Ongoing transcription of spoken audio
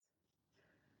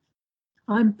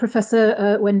I'm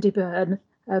Professor Wendy Burn,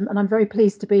 and I'm very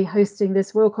pleased to be hosting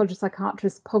this Royal College of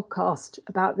Psychiatrists podcast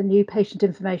about the new patient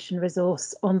information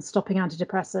resource on stopping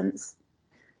antidepressants.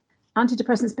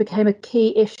 Antidepressants became a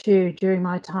key issue during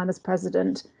my time as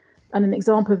president, and an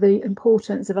example of the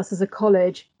importance of us as a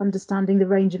college understanding the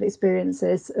range of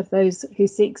experiences of those who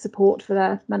seek support for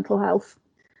their mental health.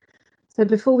 So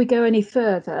before we go any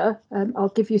further, I'll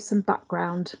give you some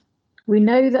background. We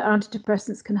know that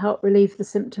antidepressants can help relieve the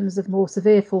symptoms of more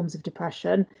severe forms of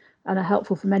depression and are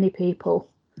helpful for many people,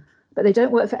 but they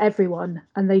don't work for everyone,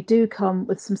 and they do come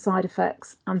with some side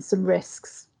effects and some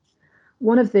risks.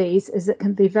 One of these is that it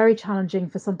can be very challenging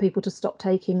for some people to stop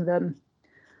taking them.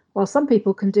 While some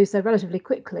people can do so relatively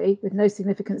quickly with no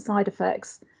significant side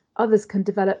effects, others can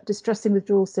develop distressing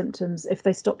withdrawal symptoms if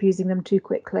they stop using them too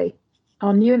quickly.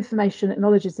 Our new information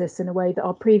acknowledges this in a way that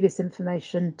our previous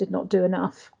information did not do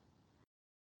enough.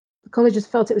 The college has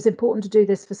felt it was important to do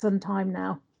this for some time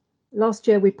now. Last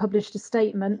year, we published a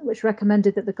statement which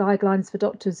recommended that the guidelines for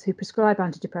doctors who prescribe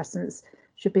antidepressants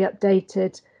should be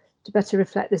updated to better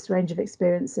reflect this range of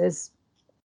experiences.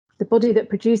 The body that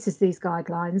produces these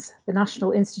guidelines, the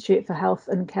National Institute for Health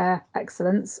and Care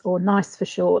Excellence, or NICE for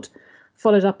short,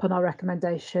 followed up on our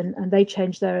recommendation, and they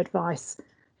changed their advice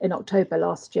in October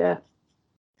last year.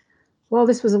 While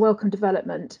this was a welcome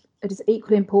development, it is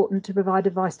equally important to provide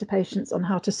advice to patients on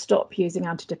how to stop using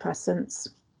antidepressants.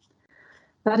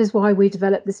 That is why we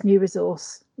developed this new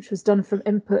resource, which was done from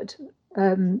input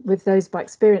with those by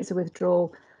experience of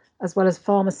withdrawal, as well as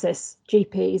pharmacists,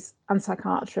 GPs, and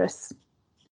psychiatrists.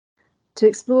 To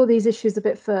explore these issues a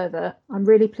bit further, I'm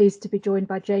really pleased to be joined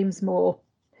by James Moore,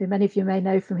 who many of you may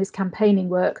know from his campaigning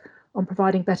work on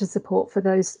providing better support for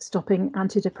those stopping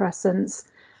antidepressants.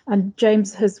 And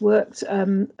James has worked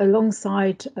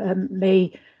alongside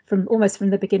me almost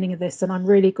from the beginning of this, and I'm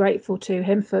really grateful to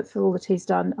him for all that he's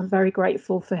done. I'm very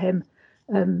grateful for him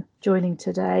joining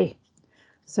today.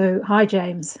 So, hi,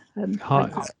 James. Hi.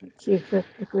 Thank you for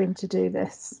agreeing to do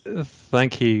this.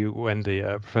 Thank you, Wendy.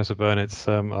 Professor Burn,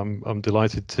 I'm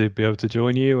delighted to be able to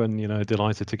join you, and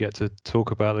delighted to get to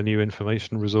talk about the new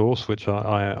information resource, which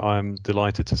I'm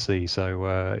delighted to see. So,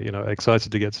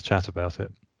 excited to get to chat about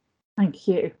it. Thank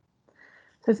you.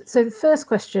 So the first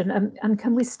question, and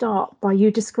can we start by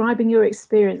you describing your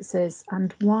experiences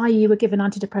and why you were given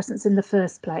antidepressants in the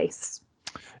first place?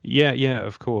 Yeah,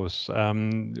 of course.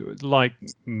 Like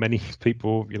many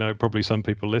people, probably some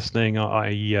people listening,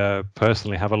 I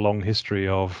personally have a long history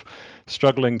of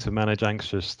struggling to manage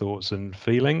anxious thoughts and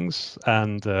feelings,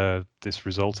 and this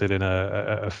resulted in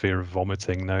a fear of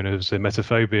vomiting known as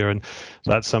emetophobia, and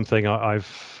that's something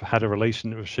I've had a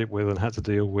relationship with and had to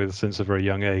deal with since a very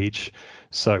young age.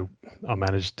 So I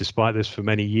managed, despite this, for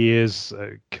many years,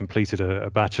 completed a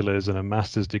bachelor's and a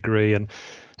master's degree, and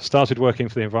started working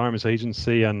for the Environment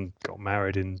Agency and got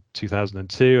married in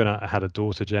 2002, and I had a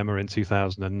daughter, Gemma, in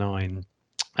 2009.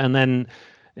 And then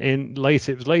it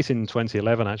was late in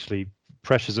 2011, actually,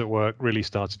 pressures at work really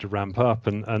started to ramp up,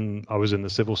 and I was in the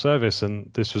civil service,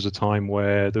 and this was a time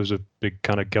where there was a big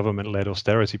kind of government-led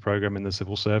austerity program in the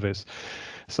civil service.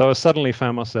 So I suddenly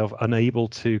found myself unable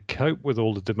to cope with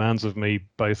all the demands of me,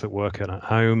 both at work and at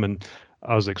home, and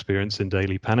I was experiencing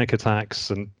daily panic attacks.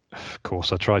 And of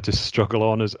course, I tried to struggle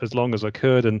on as long as I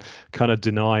could and kind of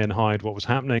deny and hide what was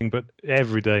happening. But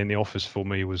every day in the office for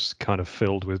me was kind of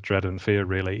filled with dread and fear,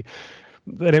 really.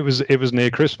 Then it was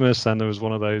near Christmas, and there was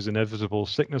one of those inevitable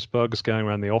sickness bugs going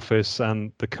around the office,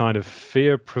 and the kind of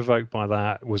fear provoked by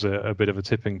that was a bit of a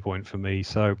tipping point for me.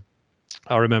 So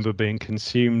I remember being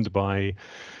consumed by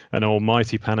an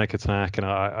almighty panic attack, and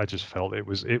I just felt it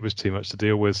was too much to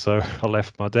deal with. So I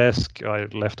left my desk, I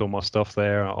left all my stuff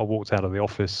there, I walked out of the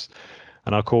office,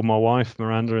 and I called my wife,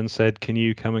 Miranda, and said, "Can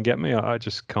you come and get me? I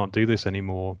just can't do this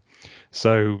anymore."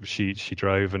 So she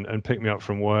drove and picked me up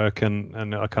from work,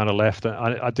 and I kind of left.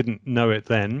 I didn't know it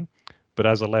then, but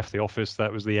as I left the office,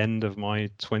 that was the end of my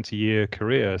 20-year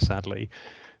career, sadly.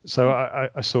 So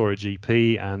I saw a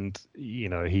GP, and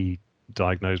he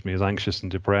diagnosed me as anxious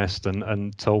and depressed,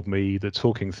 and told me that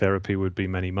talking therapy would be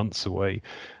many months away.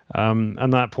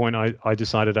 At that point, I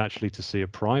decided actually to see a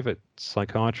private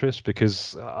psychiatrist,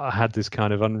 because I had this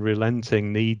kind of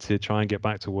unrelenting need to try and get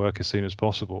back to work as soon as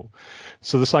possible.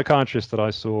 So the psychiatrist that I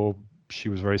saw, she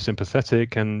was very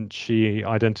sympathetic, and she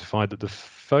identified that the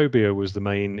phobia was the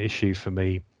main issue for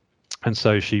me. And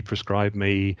so she prescribed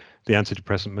me the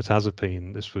antidepressant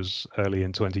mirtazapine. This was early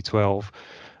in 2012.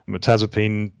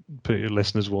 Mirtazapine,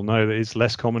 listeners will know that it's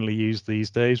less commonly used these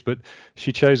days, but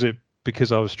she chose it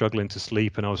because I was struggling to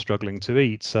sleep and I was struggling to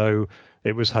eat. So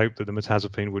it was hoped that the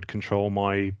mirtazapine would control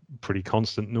my pretty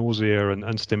constant nausea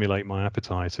and stimulate my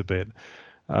appetite a bit.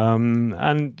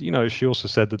 And she also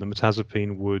said that the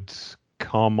mirtazapine would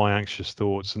calm my anxious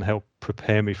thoughts and help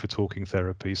prepare me for talking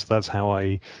therapy. So that's how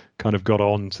I kind of got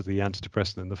on to the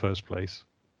antidepressant in the first place.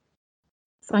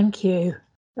 Thank you.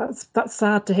 That's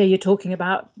sad to hear you talking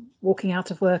about walking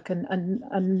out of work and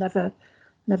never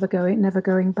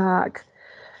going back.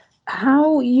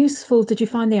 How useful did you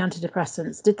find the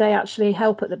antidepressants? Did they actually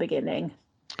help at the beginning?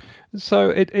 So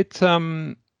it's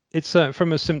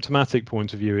from a symptomatic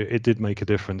point of view, it did make a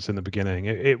difference in the beginning.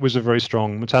 It was a very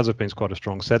strong, mirtazapine is quite a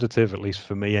strong sedative, at least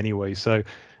for me anyway. So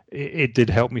it did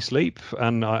help me sleep,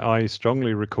 and I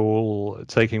strongly recall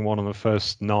taking one on the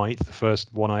first night, the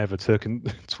first one I ever took,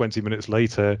 and 20 minutes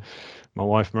later, my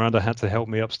wife Miranda had to help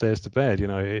me upstairs to bed.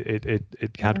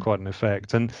 It had quite an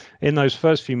effect. And in those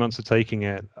first few months of taking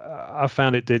it, I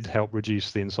found it did help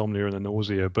reduce the insomnia and the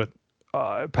nausea, but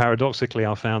paradoxically,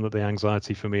 I found that the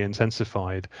anxiety for me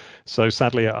intensified. So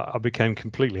sadly, I became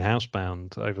completely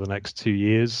housebound over the next 2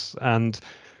 years. And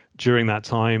during that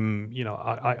time,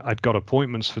 I'd got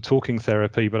appointments for talking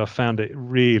therapy, but I found it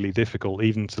really difficult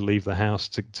even to leave the house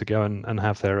to go and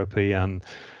have therapy. And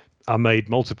I made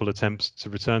multiple attempts to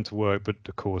return to work, but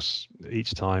of course,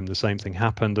 each time the same thing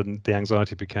happened and the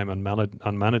anxiety became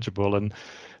unmanageable. And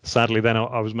sadly, then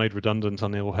I was made redundant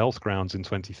on ill health grounds in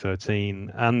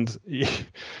 2013. And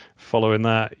following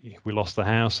that, we lost the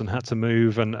house and had to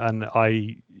move. And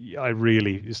I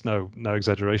really, it's no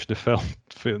exaggeration,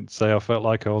 I felt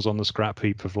like I was on the scrap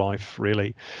heap of life,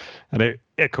 really. And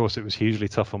of course, it was hugely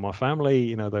tough on my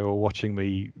family. They were watching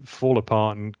me fall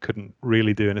apart and couldn't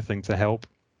really do anything to help.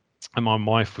 And my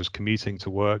wife was commuting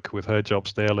to work with her job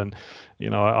still, and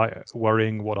I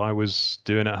worrying what I was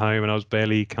doing at home, and I was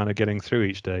barely kind of getting through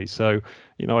each day. So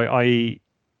the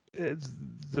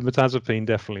mirtazapine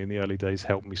definitely in the early days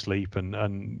helped me sleep and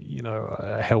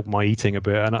helped my eating a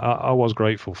bit, and I was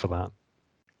grateful for that.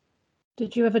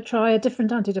 Did you ever try a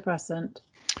different antidepressant?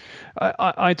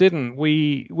 I didn't.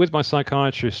 With my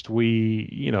psychiatrist,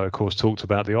 we, of course, talked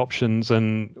about the options,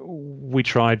 and we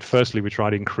tried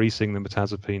increasing the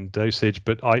mirtazapine dosage,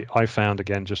 but I found,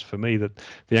 again, just for me, that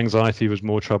the anxiety was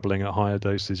more troubling at higher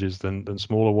dosages than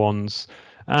smaller ones.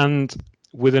 And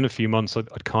within a few months,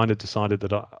 I'd kind of decided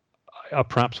that I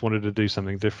perhaps wanted to do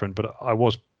something different, but I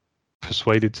was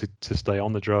persuaded to stay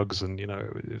on the drugs, and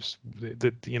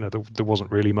there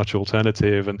wasn't really much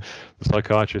alternative. And the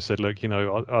psychiatrist said, look,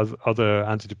 other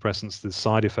antidepressants, the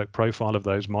side effect profile of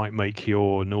those might make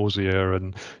your nausea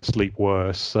and sleep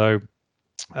worse. So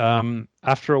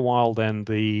after a while, then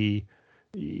we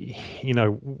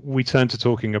turned to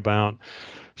talking about,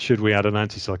 should we add an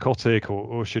antipsychotic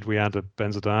or should we add a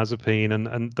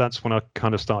benzodiazepine? And that's when I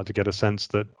kind of started to get a sense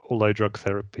that although drug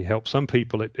therapy helps some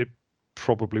people, it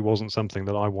probably wasn't something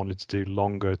that I wanted to do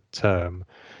longer term.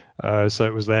 So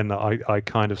it was then that I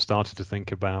kind of started to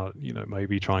think about,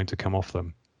 maybe trying to come off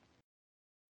them.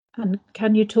 And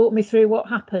can you talk me through what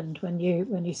happened when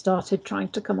you started trying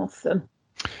to come off them?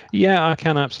 Yeah, I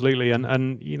can, absolutely.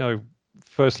 And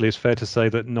firstly, it's fair to say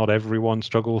that not everyone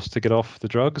struggles to get off the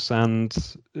drugs, and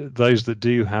those that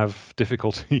do have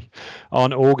difficulty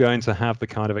aren't all going to have the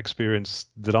kind of experience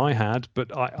that I had,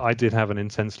 but I did have an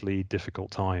intensely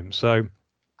difficult time. So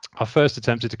I first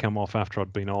attempted to come off after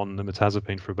I'd been on the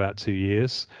mirtazapine for about 2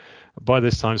 years. By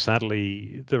this time,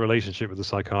 sadly, the relationship with the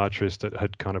psychiatrist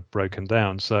had kind of broken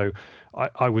down. So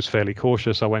I was fairly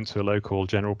cautious. I went to a local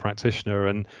general practitioner,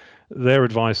 and their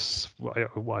advice,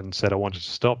 and said I wanted to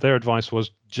stop. Their advice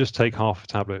was just take half a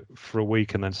tablet for a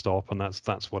week and then stop, and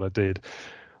that's what I did.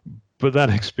 But that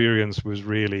experience was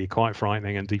really quite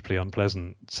frightening and deeply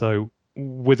unpleasant. So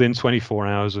within 24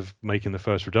 hours of making the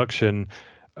first reduction,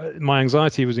 my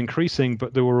anxiety was increasing,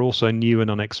 but there were also new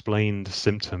and unexplained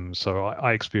symptoms. So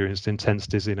I experienced intense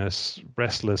dizziness,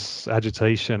 restless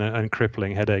agitation, and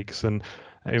crippling headaches. And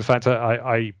in fact,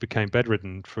 I became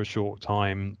bedridden for a short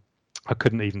time. I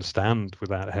couldn't even stand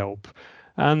without help.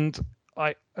 And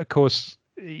of course,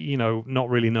 not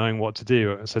really knowing what to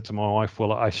do, I said to my wife,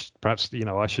 well, perhaps,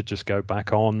 I should just go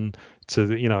back on to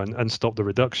the, and stop the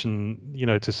reduction,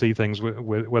 to see things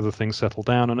whether things settle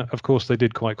down. And of course they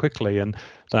did quite quickly. And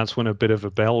that's when a bit of a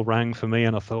bell rang for me.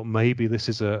 And I thought maybe this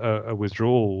is a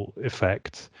withdrawal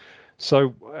effect.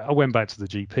 So I went back to the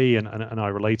GP and I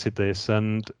related this,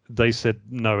 and they said,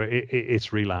 no,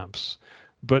 it's relapse.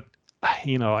 But,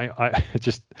 I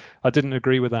didn't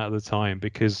agree with that at the time,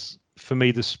 because for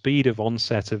me, the speed of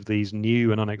onset of these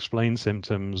new and unexplained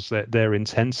symptoms, their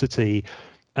intensity,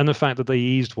 and the fact that they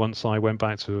eased once I went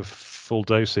back to a full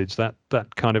dosage, that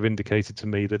kind of indicated to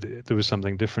me that there was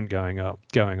something different going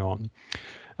on.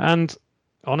 And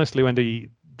honestly, Wendy,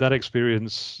 that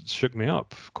experience shook me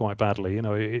up quite badly.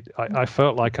 I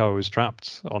felt like I was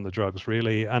trapped on the drugs,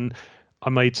 really. And I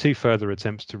made 2 further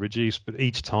attempts to reduce, but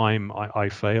each time I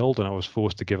failed and I was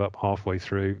forced to give up halfway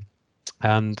through.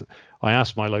 And I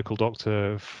asked my local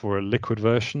doctor for a liquid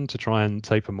version to try and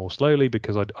taper more slowly,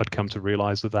 because I'd come to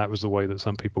realize that was the way that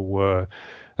some people were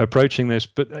approaching this.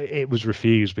 But it was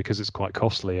refused because it's quite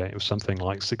costly. It was something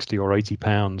like 60 or 80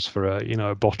 pounds for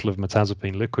a bottle of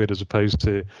mirtazapine liquid, as opposed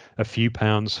to a few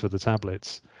pounds for the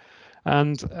tablets.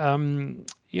 And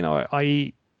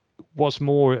what's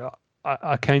more,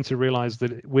 I came to realize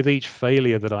that with each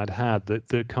failure that I'd had, that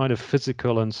the kind of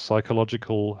physical and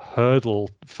psychological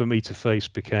hurdle for me to face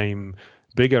became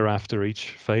bigger after each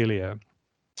failure.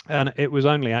 And it was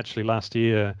only actually last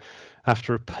year,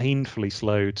 after a painfully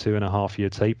slow 2.5-year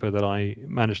taper, that I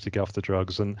managed to get off the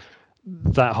drugs. And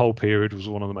that whole period was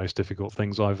one of the most difficult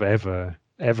things I've ever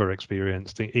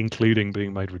experienced, including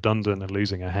being made redundant and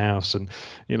losing a house and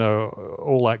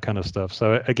all that kind of stuff.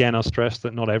 So again, I stress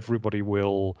that not everybody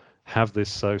will have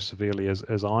this so severely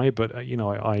as I, but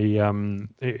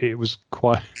it was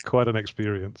quite an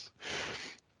experience.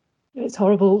 It's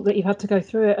horrible that you had to go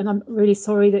through it, and I'm really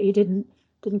sorry that you didn't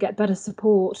get better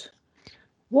support.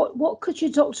 What could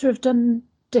your doctor have done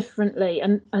differently?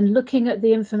 And looking at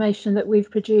the information that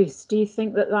we've produced, do you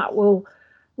think that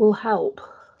will help?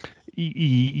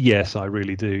 Yes, I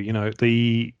really do.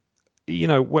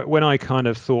 When I kind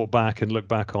of thought back and looked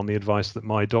back on the advice that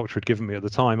my doctor had given me at the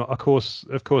time, of course,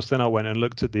 then I went and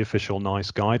looked at the official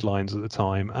NICE guidelines at the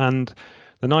time. And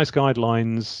the NICE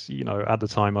guidelines, at the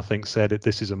time, I think said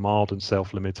this is a mild and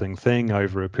self-limiting thing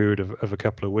over a period of a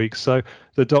couple of weeks. So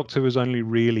the doctor was only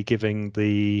really giving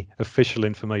the official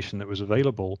information that was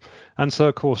available. And so,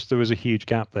 of course, there was a huge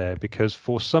gap there, because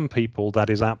for some people, that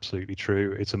is absolutely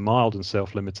true. It's a mild and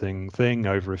self-limiting thing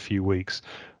over a few weeks.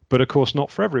 But of course,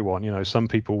 not for everyone. Some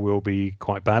people will be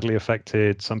quite badly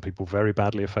affected, some people very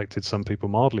badly affected, some people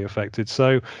mildly affected.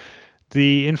 So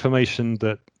the information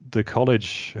that the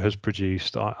college has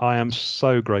produced, I am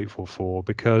so grateful for,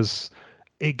 because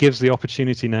it gives the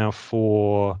opportunity now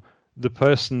for the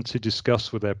person to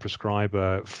discuss with their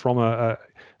prescriber from a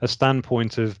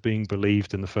standpoint of being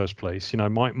believed in the first place.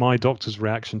 My doctor's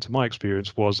reaction to my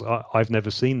experience was, I've never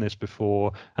seen this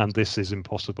before, and this is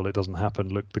impossible. It doesn't happen.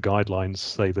 Look, the guidelines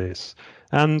say this.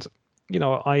 And,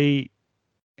 to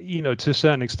a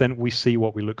certain extent, we see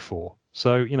what we look for.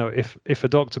 So, if a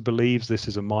doctor believes this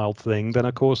is a mild thing, then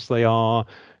of course they are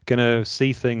going to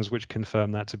see things which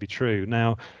confirm that to be true.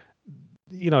 Now,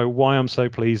 why I'm so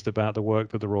pleased about the work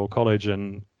that the Royal College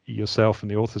and yourself and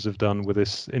the authors have done with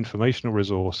this informational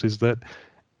resource is that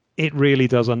it really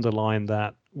does underline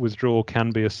that withdrawal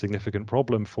can be a significant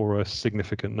problem for a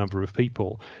significant number of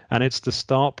people. And it's the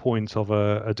start point of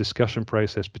a discussion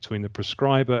process between the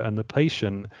prescriber and the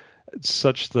patient,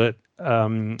 such that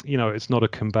it's not a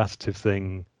combative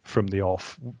thing from the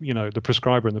off. The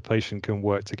prescriber and the patient can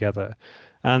work together.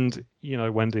 And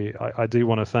Wendy, I do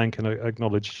want to thank and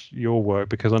acknowledge your work,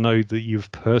 because I know that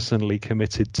you've personally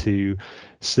committed to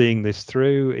seeing this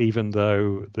through, even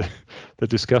though the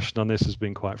discussion on this has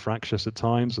been quite fractious at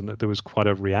times, and that there was quite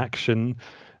a reaction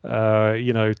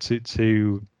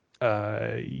to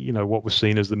what was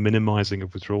seen as the minimizing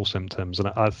of withdrawal symptoms. And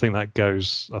I think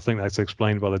that's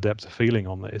explained by the depth of feeling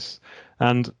on this.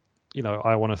 And,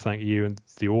 I want to thank you and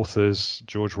the authors,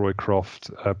 George Roycroft,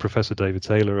 Professor David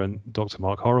Taylor, and Dr.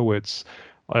 Mark Horowitz.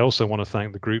 I also want to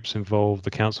thank the groups involved,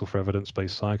 the Council for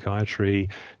Evidence-Based Psychiatry,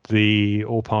 the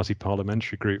All-Party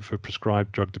Parliamentary Group for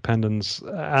Prescribed Drug Dependence,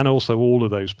 and also all of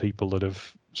those people that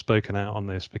have spoken out on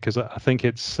this, because I think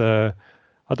it's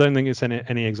I don't think it's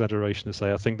any exaggeration to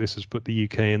say I think this has put the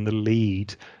UK in the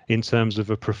lead in terms of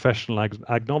a professional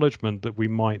acknowledgement that we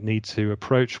might need to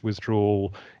approach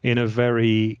withdrawal in a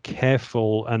very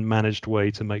careful and managed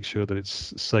way to make sure that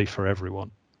it's safe for everyone.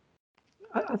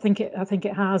 I think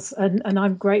it has, and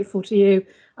I'm grateful to you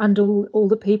and all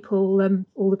the people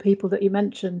that you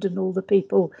mentioned, and all the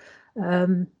people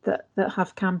that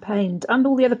have campaigned, and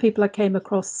all the other people I came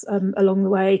across along the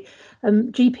way.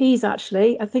 GPs,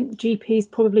 actually, I think GPs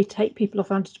probably take people off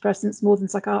antidepressants more than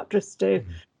psychiatrists do.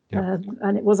 Yeah.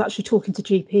 And it was actually talking to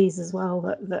GPs as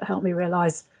well that helped me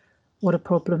realise what a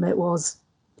problem it was.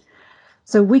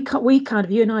 So we kind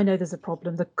of, you and I know there's a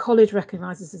problem. The college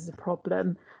recognises there's a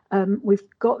problem. We've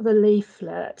got the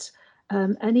leaflet.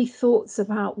 Any thoughts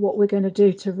about what we're going to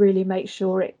do to really make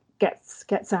sure it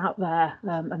gets out there,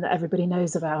 and that everybody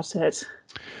knows about it?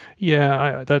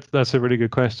 Yeah, that's a really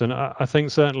good question. I think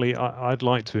certainly I'd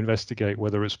like to investigate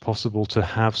whether it's possible to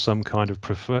have some kind of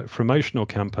promotional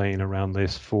campaign around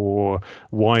this for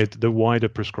the wider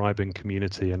prescribing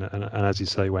community. And as you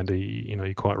say, Wendy,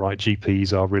 you're quite right.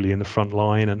 GPs are really in the front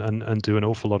line and do an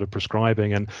awful lot of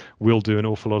prescribing, and will do an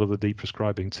awful lot of the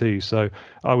deprescribing too. So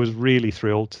I was really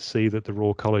thrilled to see that the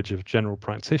Royal College of General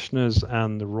Practitioners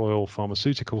and the Royal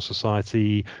Pharmaceutical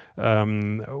Society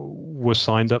were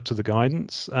signed up to the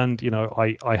guidance. And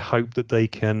I hope that they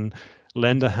can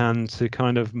lend a hand to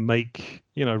kind of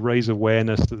raise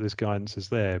awareness that this guidance is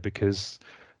there, because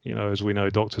as we know,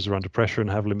 doctors are under pressure and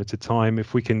have limited time.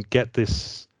 If we can get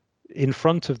this in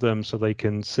front of them so they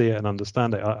can see it and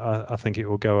understand it, I think it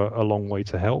will go a long way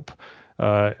to help.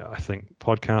 I think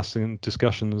podcasting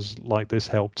discussions like this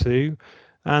help too.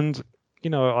 And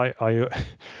I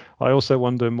also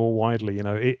wonder more widely,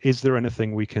 is there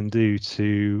anything we can do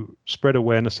to spread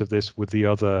awareness of this with the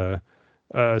other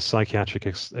psychiatric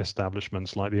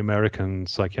establishments, like the American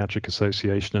Psychiatric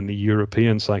Association and the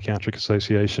European Psychiatric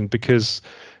Association? Because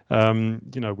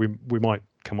we might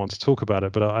come on to talk about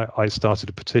it, but I started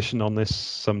a petition on this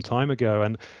some time ago,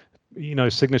 and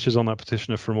signatures on that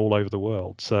petition are from all over the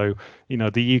world. So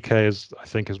the UK I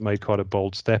think has made quite a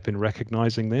bold step in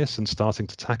recognizing this and starting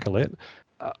to tackle it.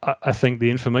 I think the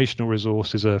informational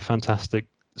resource is a fantastic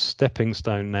stepping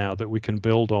stone now that we can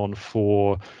build on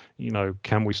for,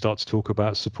 can we start to talk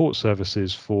about support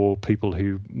services for people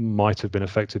who might have been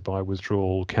affected by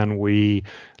withdrawal? Can we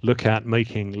look at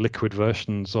making liquid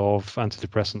versions of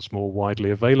antidepressants more widely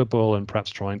available and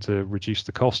perhaps trying to reduce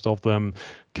the cost of them?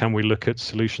 Can we look at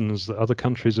solutions that other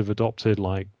countries have adopted,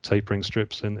 like tapering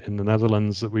strips in the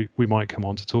Netherlands, that we might come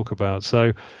on to talk about?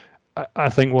 So I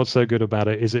think what's so good about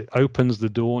it is it opens the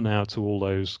door now to all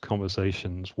those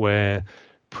conversations where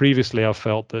previously I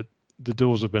felt that the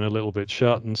doors have been a little bit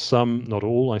shut, and some, not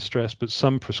all, I stress, but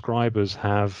some prescribers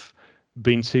have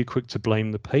been too quick to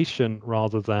blame the patient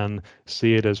rather than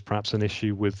see it as perhaps an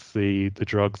issue with the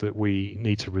drug that we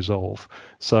need to resolve.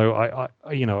 So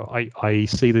I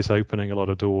see this opening a lot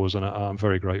of doors, and I'm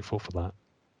very grateful for that.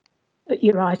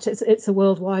 You're right. It's a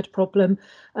worldwide problem.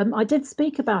 I did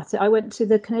speak about it. I went to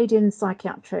the Canadian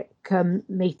psychiatric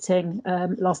meeting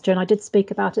last year, and I did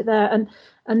speak about it there.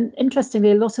 And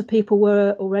interestingly, a lot of people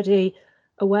were already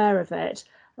aware of it.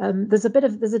 There's a bit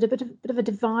of a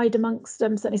divide amongst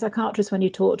certainly psychiatrists when you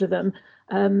talk to them.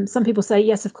 Some people say,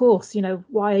 yes, of course.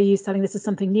 Why are you selling this as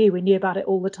something new? We knew about it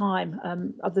all the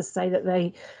time. Others say that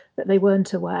they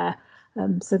weren't aware.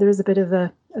 So there is a bit of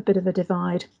a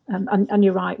divide, and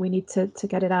you're right. We need to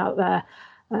get it out there,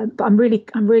 but I'm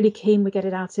really keen we get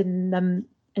it out in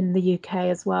the UK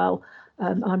as well.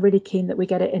 I'm really keen that we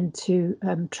get it into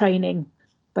training,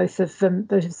 both of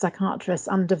psychiatrists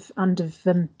and of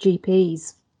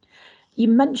GPs. You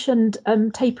mentioned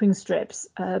tapering strips.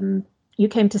 You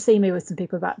came to see me with some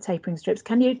people about tapering strips.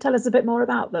 Can you tell us a bit more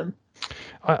about them?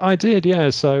 I did,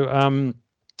 yeah. So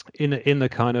in the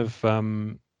kind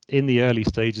of in the early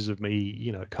stages of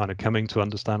me, kind of coming to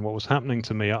understand what was happening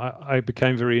to me, I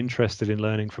became very interested in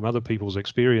learning from other people's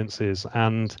experiences,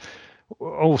 and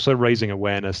also raising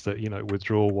awareness that,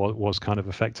 withdrawal was kind of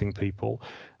affecting people.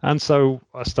 And so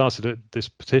I started this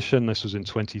petition. This was in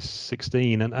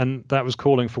 2016, and that was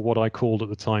calling for what I called at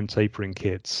the time tapering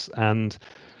kits. And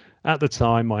at the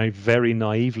time, I very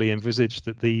naively envisaged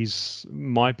that these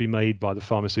might be made by the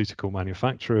pharmaceutical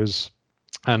manufacturers,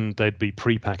 and they'd be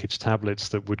prepackaged tablets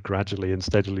that would gradually and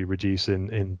steadily reduce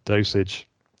in dosage,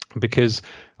 because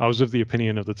I was of the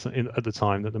opinion at the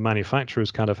time that the manufacturers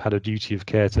kind of had a duty of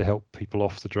care to help people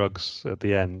off the drugs at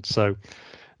the end. So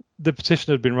the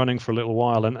petition had been running for a little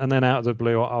while, and then out of the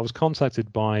blue, I was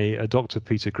contacted by a Dr.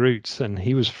 Peter Groot, and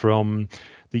he was from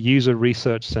the User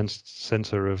Research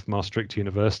Center of Maastricht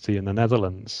University in the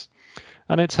Netherlands.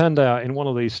 And it turned out, in one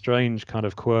of these strange kind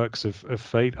of quirks of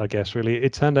fate, I guess, really,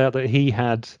 it turned out that he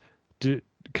had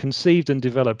conceived and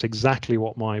developed exactly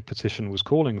what my petition was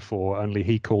calling for, only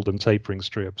he called them tapering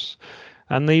strips.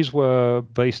 And these were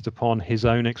based upon his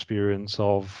own experience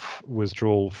of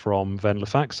withdrawal from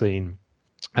venlafaxine.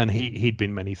 And he'd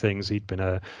been many things. He'd been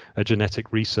a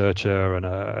genetic researcher and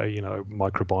a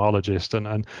microbiologist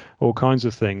and all kinds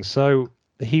of things. So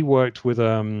he worked with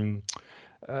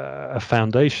a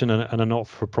foundation and a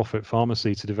not-for-profit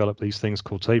pharmacy to develop these things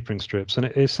called tapering strips. And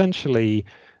essentially,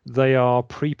 they are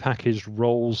pre-packaged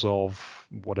rolls of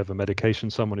whatever medication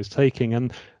someone is taking,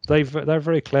 and they're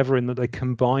very clever in that they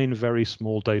combine very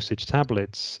small dosage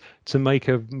tablets to make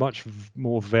a much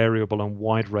more variable and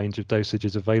wide range of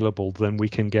dosages available than we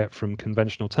can get from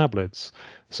conventional tablets.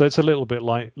 So it's a little bit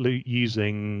like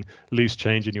using loose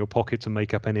change in your pocket to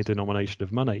make up any denomination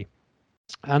of money.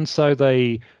 And so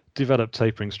they developed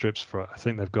tapering strips for, I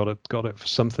think they've got it for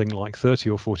something like 30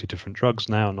 or 40 different drugs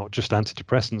now, not just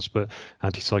antidepressants, but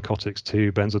antipsychotics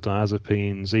too,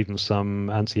 benzodiazepines, even some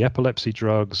anti-epilepsy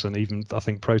drugs, and even I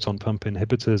think proton pump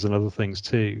inhibitors and other things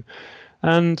too.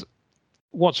 And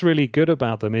what's really good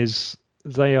about them is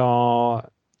they're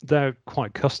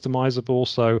quite customizable.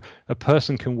 So a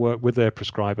person can work with their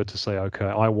prescriber to say, okay,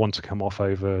 I want to come off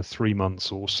over 3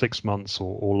 months or 6 months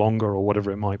or longer or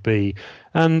whatever it might be.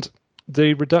 And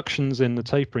the reductions in the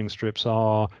tapering strips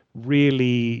are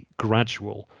really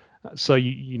gradual. So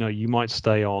you might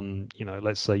stay on,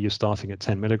 let's say you're starting at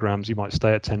 10 milligrams, you might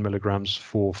stay at 10 milligrams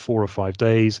for 4 or 5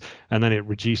 days, and then it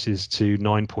reduces to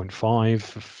 9.5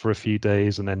 for a few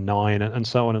days, and then 9, and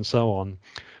so on and so on.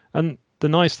 And the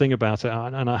nice thing about it,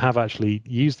 and I have actually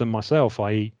used them myself,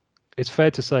 it's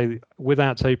fair to say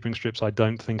without tapering strips, I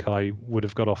don't think I would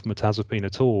have got off mirtazapine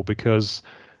at all, because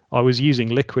I was using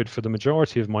liquid for the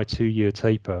majority of my 2-year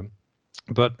taper.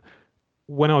 But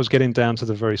when I was getting down to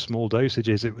the very small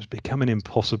dosages, it was becoming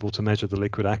impossible to measure the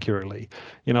liquid accurately.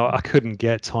 I couldn't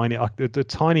get the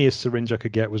tiniest syringe I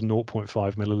could get was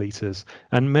 0.5 milliliters,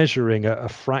 and measuring a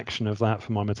fraction of that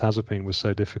for my mirtazapine was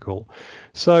so difficult.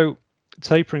 So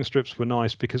tapering strips were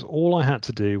nice because all I had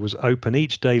to do was open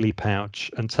each daily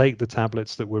pouch and take the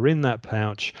tablets that were in that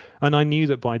pouch. And I knew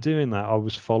that by doing that, I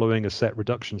was following a set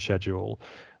reduction schedule.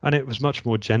 And it was much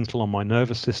more gentle on my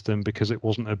nervous system because it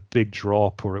wasn't a big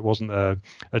drop, or it wasn't a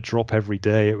drop every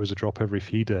day. It was a drop every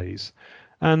few days.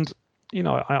 And,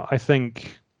 I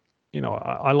think,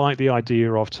 I like the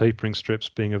idea of tapering strips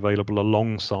being available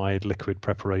alongside liquid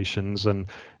preparations and,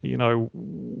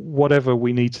 whatever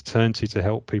we need to turn to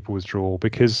help people withdraw,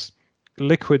 because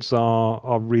liquids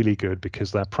are really good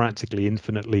because they're practically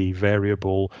infinitely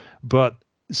variable. But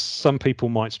some people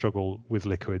might struggle with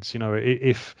liquids.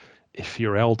 If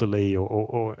you're elderly,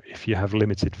 or if you have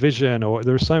limited vision, or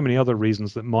there are so many other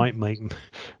reasons that might make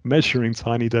measuring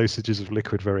tiny dosages of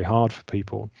liquid very hard for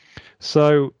people.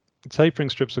 So tapering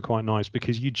strips are quite nice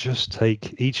because you just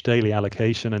take each daily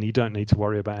allocation and you don't need to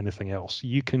worry about anything else.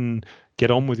 You can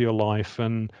get on with your life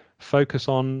and focus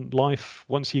on life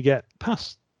once you get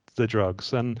past the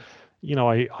drugs. And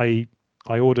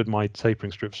I ordered my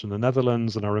tapering strips from the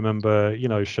Netherlands, and I remember,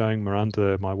 showing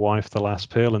Miranda, my wife, the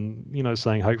last pill, and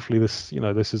saying, hopefully this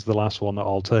is the last one that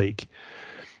I'll take.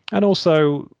 And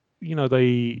also,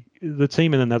 the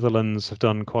team in the Netherlands have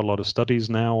done quite a lot of studies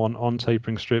now on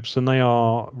tapering strips, and they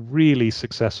are really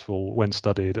successful when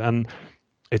studied. And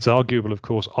it's arguable, of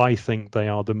course, I think they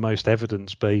are the most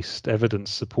evidence-based,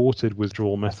 evidence-supported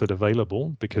withdrawal method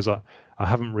available, because I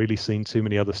haven't really seen too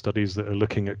many other studies that are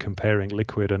looking at comparing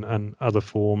liquid and other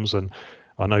forms. And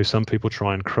I know some people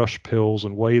try and crush pills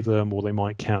and weigh them, or they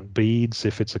might count beads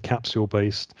if it's a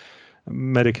capsule-based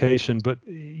medication. But,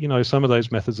 some of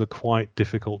those methods are quite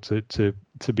difficult to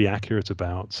be accurate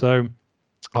about. So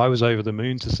I was over the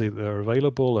moon to see that they're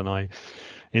available, and I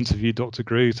interviewed Dr.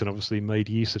 Groot and obviously made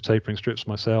use of tapering strips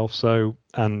myself. So,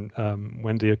 and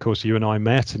Wendy, of course, you and I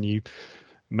met, and you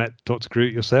met Dr.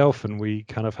 Groot yourself, and we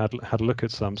kind of had a look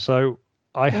at some. So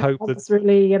I hope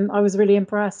that I was really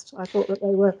impressed. I thought that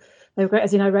they were great.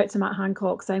 As you know, I wrote to Matt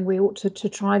Hancock saying we ought to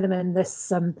try them in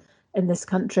this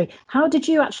country. How did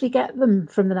you actually get them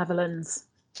from the Netherlands?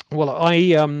 Well,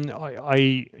 I'm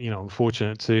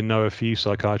fortunate to know a few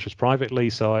psychiatrists privately.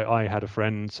 So I had a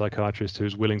friend psychiatrist who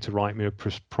was willing to write me a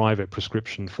private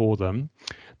prescription for them.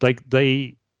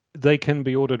 They can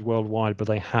be ordered worldwide, but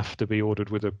they have to be ordered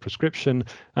with a prescription.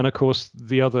 And of course,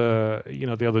 the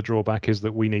other drawback is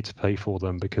that we need to pay for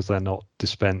them because they're not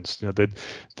dispensed.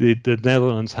 The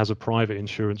Netherlands has a private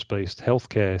insurance-based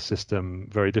healthcare system,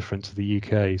 very different to the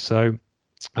UK. So,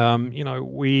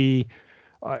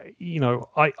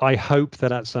 I hope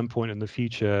that at some point in the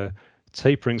future,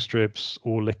 tapering strips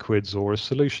or liquids or a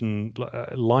solution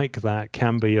like that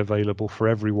can be available for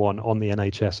everyone on the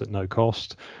NHS at no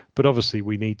cost. But obviously,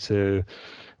 we need to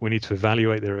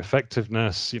evaluate their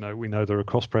effectiveness. We know there are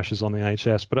cost pressures on the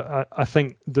NHS, but I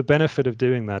think the benefit of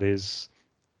doing that is,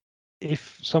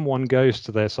 if someone goes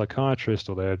to their psychiatrist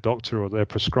or their doctor or their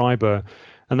prescriber,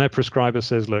 and their prescriber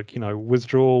says, look,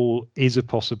 withdrawal is a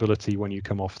possibility when you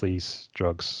come off these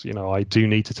drugs. I do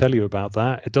need to tell you about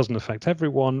that. It doesn't affect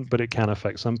everyone, but it can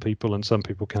affect some people, and some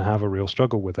people can have a real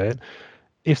struggle with it.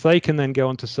 if they can then go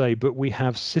on to say, but we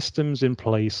have systems in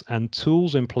place and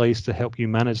tools in place to help you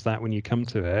manage that when you come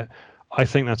to it, I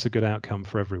think that's a good outcome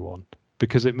for everyone,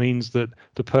 because it means that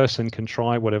the person can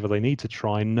try whatever they need to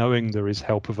try, knowing there is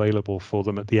help available for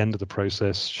them at the end of the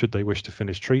process should they wish to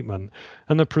finish treatment.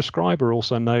 And the prescriber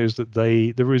also knows that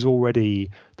there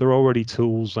are already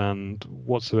tools and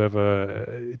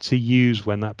whatsoever to use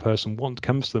when that person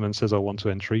comes to them and says, I want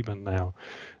to end treatment now.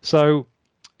 So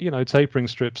tapering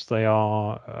strips, they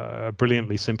are a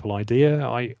brilliantly simple idea.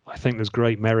 I think there's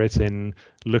great merit in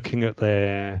looking at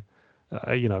their,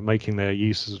 making their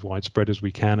use as widespread as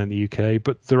we can in the UK.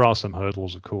 But there are some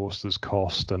hurdles, of course. There's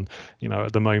cost. And,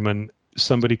 at the moment,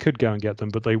 somebody could go and get them,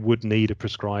 but they would need a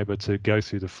prescriber to go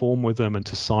through the form with them and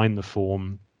to sign the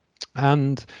form.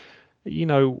 And, you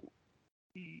know,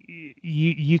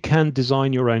 you can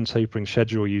design your own tapering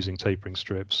schedule using tapering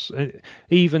strips,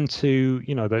 even to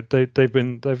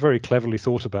they're very cleverly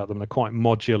thought about them. They're quite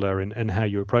modular in how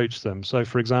you approach them. So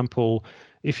for example,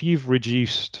 if you've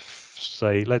reduced,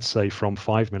 let's say from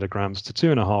 5 milligrams to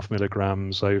 2.5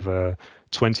 milligrams over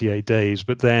 28 days,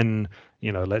 but then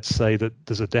let's say that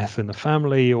there's a death in the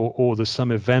family, or there's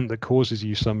some event that causes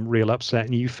you some real upset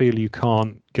and you feel you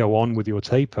can't go on with your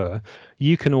taper,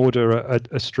 you can order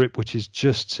a strip which is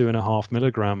just 2.5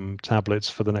 milligram tablets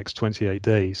for the next 28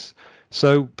 days.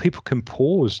 So people can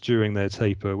pause during their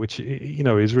taper, which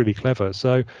is really clever.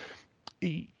 So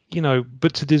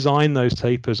but to design those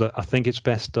tapers, I think it's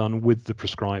best done with the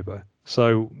prescriber.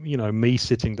 So, me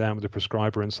sitting down with the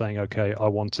prescriber and saying, okay, I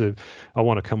want to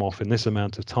come off in this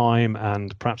amount of time,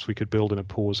 and perhaps we could build in a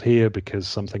pause here because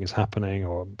something is happening,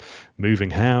 or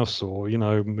moving house, or,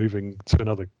 moving to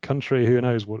another country, who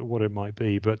knows what it might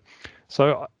be. But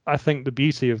so I think the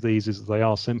beauty of these is that they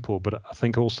are simple, but I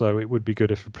think also it would be good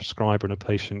if a prescriber and a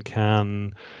patient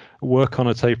can work on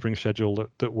a tapering schedule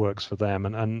that works for them,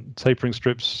 and tapering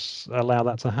strips allow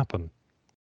that to happen.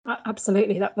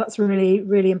 Absolutely, that's really,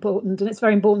 really important, and it's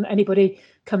very important that anybody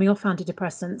coming off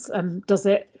antidepressants does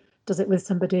it with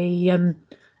somebody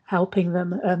helping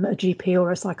them, a GP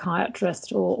or a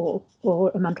psychiatrist or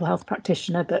a mental health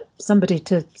practitioner, but somebody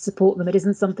to support them. It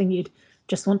isn't something you'd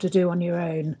just want to do on your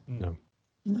own. No.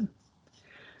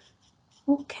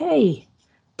 Okay.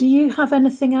 Do you have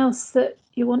anything else that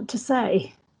you want to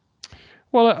say?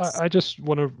 Well, I just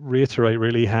want to reiterate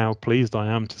really how pleased I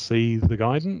am to see the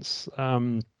guidance.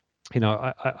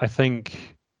 I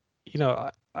think,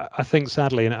 I think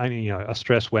sadly, and I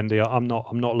stress, Wendy, I'm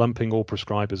not lumping all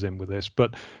prescribers in with this,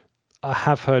 but I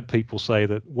have heard people say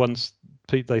that once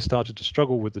they started to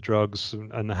struggle with the drugs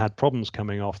and had problems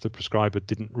coming off, the prescriber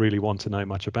didn't really want to know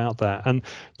much about that. And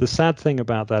the sad thing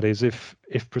about that is if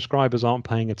prescribers aren't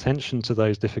paying attention to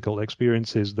those difficult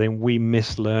experiences, then we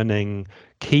miss learning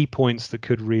key points that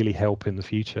could really help in the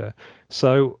future.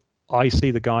 So I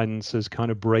see the guidance as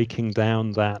kind of breaking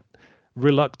down that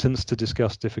reluctance to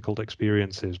discuss difficult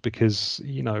experiences, because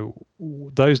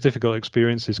those difficult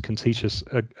experiences can teach us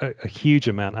a huge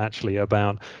amount actually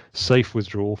about safe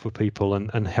withdrawal for people,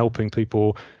 and helping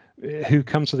people who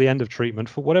come to the end of treatment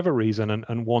for whatever reason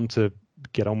and want to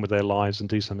get on with their lives and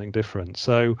do something different.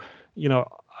 So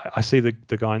I see the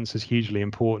guidance is hugely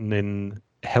important in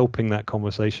helping that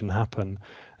conversation happen.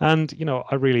 And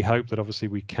I really hope that obviously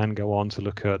we can go on to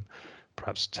look at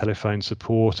perhaps telephone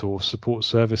support or support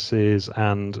services,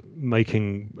 and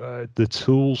making the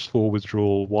tools for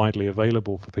withdrawal widely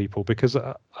available for people, because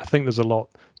I think there's a lot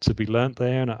to be learnt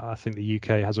there, and I think the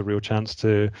UK has a real chance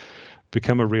to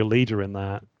become a real leader in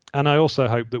that. And I also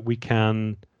hope that we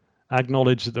can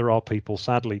acknowledge that there are people,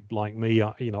 sadly, like me,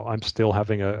 I'm still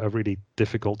having a really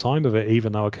difficult time of it,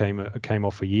 even though I came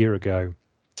off a year ago.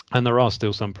 And there are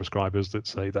still some prescribers that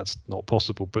say that's not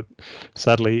possible, but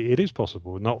sadly it is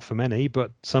possible. Not for many,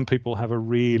 but some people have a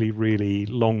really, really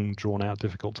long, drawn out,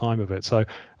 difficult time of it. So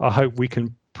I hope we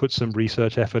can put some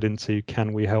research effort into,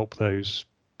 can we help those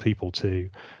people too?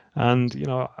 And,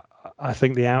 I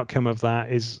think the outcome of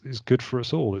that is good for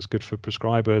us all. It's good for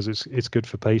prescribers. It's good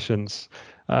for patients.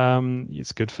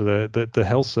 It's good for the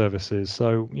health services.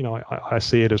 So, I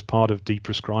see it as part of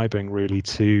deprescribing, really,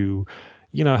 to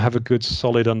have a good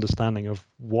solid understanding of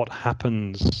what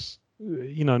happens,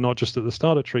 not just at the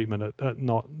start of treatment,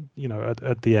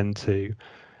 at the end too.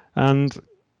 And,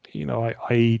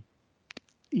 I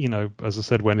as I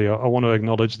said, Wendy, I want to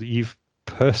acknowledge that you've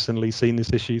personally seen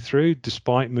this issue through,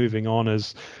 despite moving on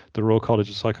as the Royal College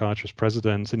of Psychiatrists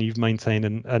president, and you've maintained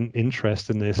an interest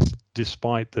in this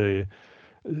despite the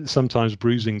sometimes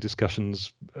bruising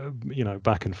discussions,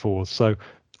 back and forth. So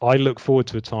I look forward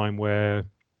to a time where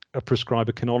a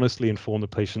prescriber can honestly inform the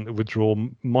patient that withdrawal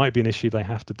might be an issue they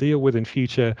have to deal with in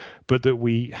future, but that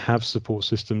we have support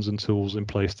systems and tools in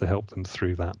place to help them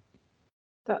through that.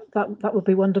 That would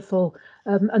be wonderful.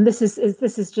 And this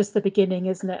is just the beginning,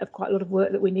 isn't it, of quite a lot of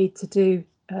work that we need to do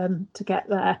to get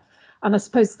there. And I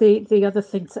suppose the other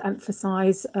thing to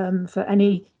emphasise for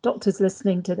any doctors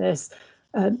listening to this,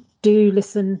 do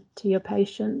listen to your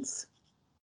patients.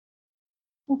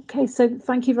 Okay, so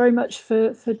thank you very much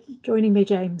for joining me,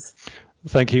 James.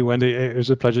 Thank you, Wendy. It was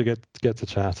a pleasure to get to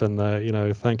chat, and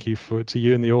thank you to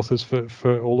you and the authors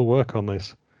for all the work on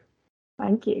this.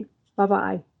 Thank you.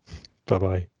 Bye-bye.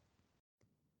 Bye-bye.